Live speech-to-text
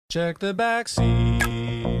Check the back seat.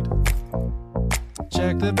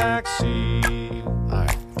 Check the back seat. All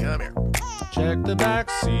right, come here. Check the back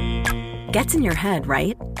seat. Gets in your head,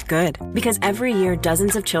 right? Good. Because every year,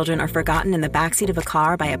 dozens of children are forgotten in the backseat of a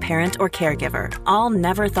car by a parent or caregiver. All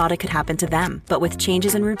never thought it could happen to them. But with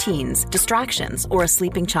changes in routines, distractions, or a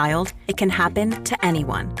sleeping child, it can happen to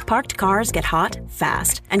anyone. Parked cars get hot,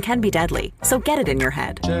 fast, and can be deadly. So get it in your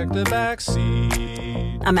head. Check the back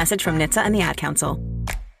seat. A message from NHTSA and the Ad Council.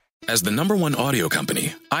 As the #1 audio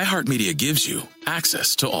company, iHeartMedia gives you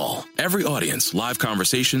access to all. Every audience, live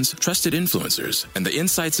conversations, trusted influencers, and the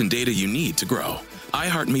insights and data you need to grow.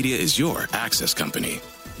 iHeartMedia is your access company.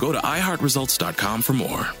 Go to iHeartResults.com for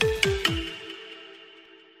more.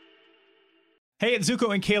 Hey, it's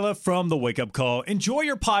Zuko and Kayla from The Wake Up Call. Enjoy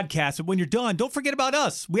your podcast, but when you're done, don't forget about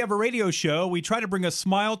us. We have a radio show. We try to bring a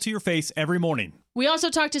smile to your face every morning. We also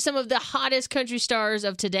talk to some of the hottest country stars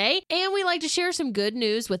of today, and we like to share some good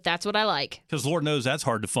news with That's What I Like. Because Lord knows that's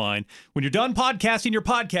hard to find. When you're done podcasting your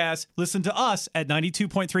podcast, listen to us at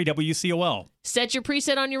 92.3 WCOL. Set your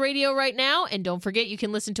preset on your radio right now, and don't forget you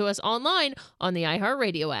can listen to us online on the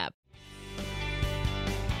iHeartRadio app.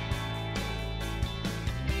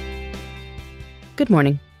 Good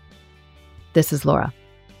morning. This is Laura.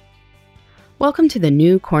 Welcome to the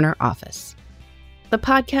New Corner Office, the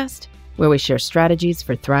podcast where we share strategies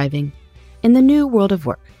for thriving in the new world of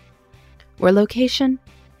work, where location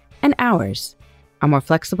and hours are more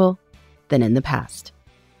flexible than in the past.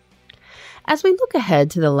 As we look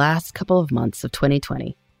ahead to the last couple of months of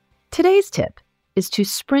 2020, today's tip is to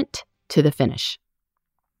sprint to the finish.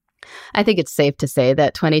 I think it's safe to say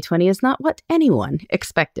that 2020 is not what anyone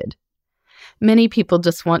expected. Many people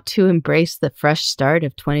just want to embrace the fresh start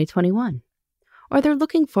of 2021, or they're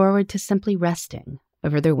looking forward to simply resting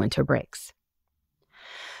over their winter breaks.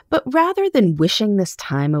 But rather than wishing this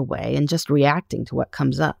time away and just reacting to what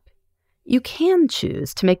comes up, you can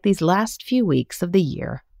choose to make these last few weeks of the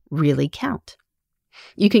year really count.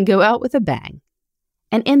 You can go out with a bang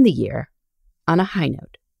and end the year on a high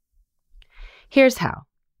note. Here's how.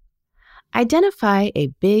 Identify a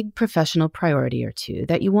big professional priority or two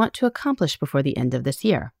that you want to accomplish before the end of this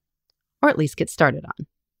year, or at least get started on.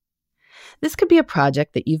 This could be a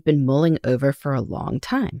project that you've been mulling over for a long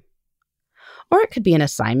time. Or it could be an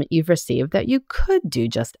assignment you've received that you could do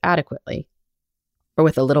just adequately. Or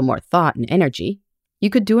with a little more thought and energy, you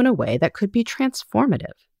could do in a way that could be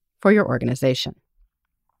transformative for your organization.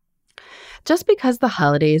 Just because the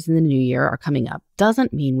holidays and the new year are coming up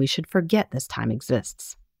doesn't mean we should forget this time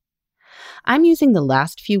exists. I'm using the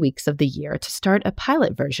last few weeks of the year to start a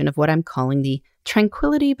pilot version of what I'm calling the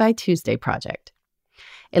Tranquility by Tuesday project,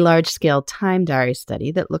 a large-scale time diary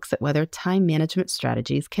study that looks at whether time management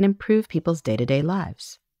strategies can improve people's day-to-day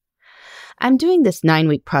lives. I'm doing this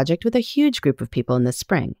 9-week project with a huge group of people in the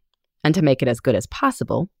spring, and to make it as good as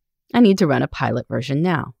possible, I need to run a pilot version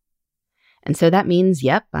now. And so that means,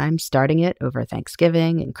 I'm starting it over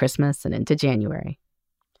Thanksgiving and Christmas and into January.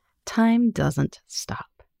 Time doesn't stop.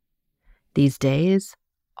 These days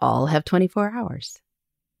all have 24 hours.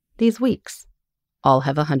 These weeks all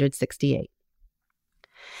have 168.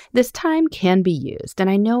 This time can be used, and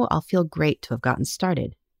I know I'll feel great to have gotten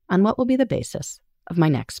started on what will be the basis of my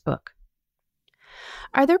next book.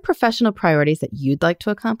 Are there professional priorities that you'd like to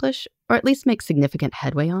accomplish, or at least make significant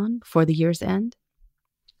headway on before the year's end?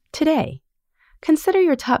 Today, consider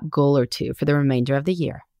your top goal or two for the remainder of the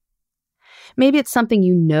year. Maybe it's something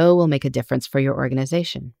you know will make a difference for your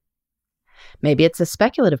organization. Maybe it's a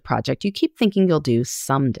speculative project you keep thinking you'll do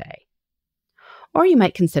someday. Or you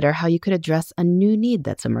might consider how you could address a new need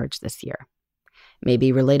that's emerged this year,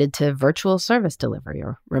 maybe related to virtual service delivery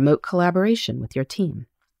or remote collaboration with your team.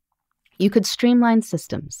 You could streamline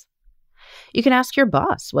systems. You can ask your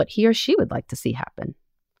boss what he or she would like to see happen.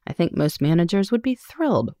 I think most managers would be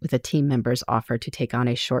thrilled with a team member's offer to take on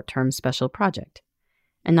a short-term special project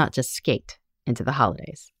and not just skate into the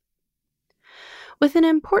holidays. With an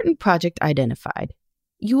important project identified,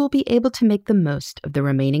 you will be able to make the most of the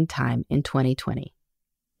remaining time in 2020,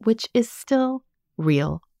 which is still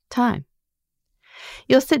real time.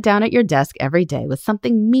 You'll sit down at your desk every day with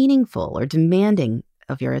something meaningful or demanding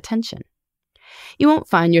of your attention. You won't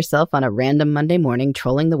find yourself on a random Monday morning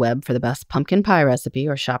trolling the web for the best pumpkin pie recipe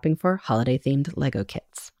or shopping for holiday-themed Lego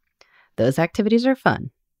kits. Those activities are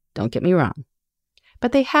fun, don't get me wrong,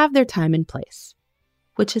 but they have their time and place,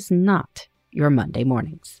 which is not your Monday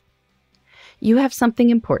mornings. You have something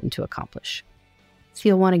important to accomplish, so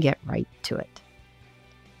you'll want to get right to it.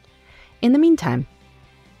 In the meantime,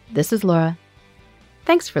 this is Laura.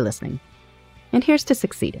 Thanks for listening, and here's to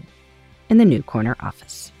succeeding in the New Corner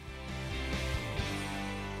Office.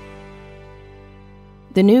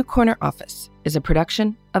 The New Corner Office is a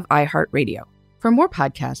production of iHeartRadio. For more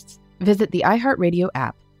podcasts, visit the iHeartRadio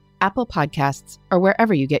app, Apple Podcasts, or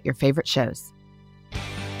wherever you get your favorite shows.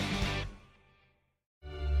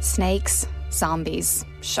 Snakes, zombies,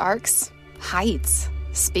 sharks, heights,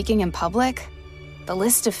 speaking in public. The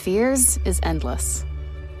list of fears is endless.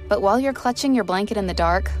 But while you're clutching your blanket in the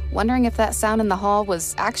dark, wondering if that sound in the hall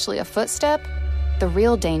was actually a footstep, the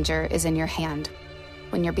real danger is in your hand,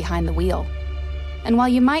 when you're behind the wheel. And while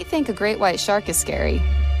you might think a great white shark is scary,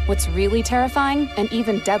 what's really terrifying and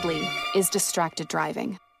even deadly is distracted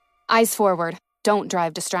driving. Eyes forward, don't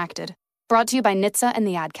drive distracted. Brought to you by NHTSA and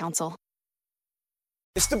the Ad Council.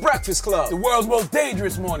 It's The Breakfast Club, the world's most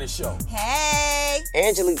dangerous morning show. Hey!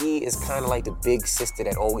 Angela Yee is kind of like the big sister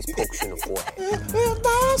that always pokes you in the forehead.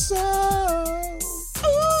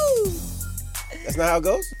 That's not how it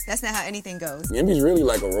goes? That's not how anything goes. Yemi's really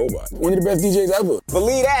like a robot. One of the best DJs ever.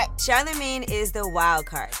 Believe that. Charlamagne is the wild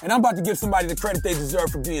card. And I'm about to give somebody the credit they deserve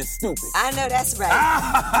for being stupid. I know that's right.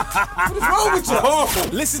 What is wrong with you? Oh.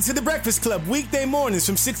 Listen to The Breakfast Club weekday mornings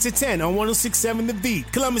from 6 to 10 on 106.7 The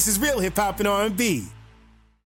Beat. Columbus's real hip-hop and R&B.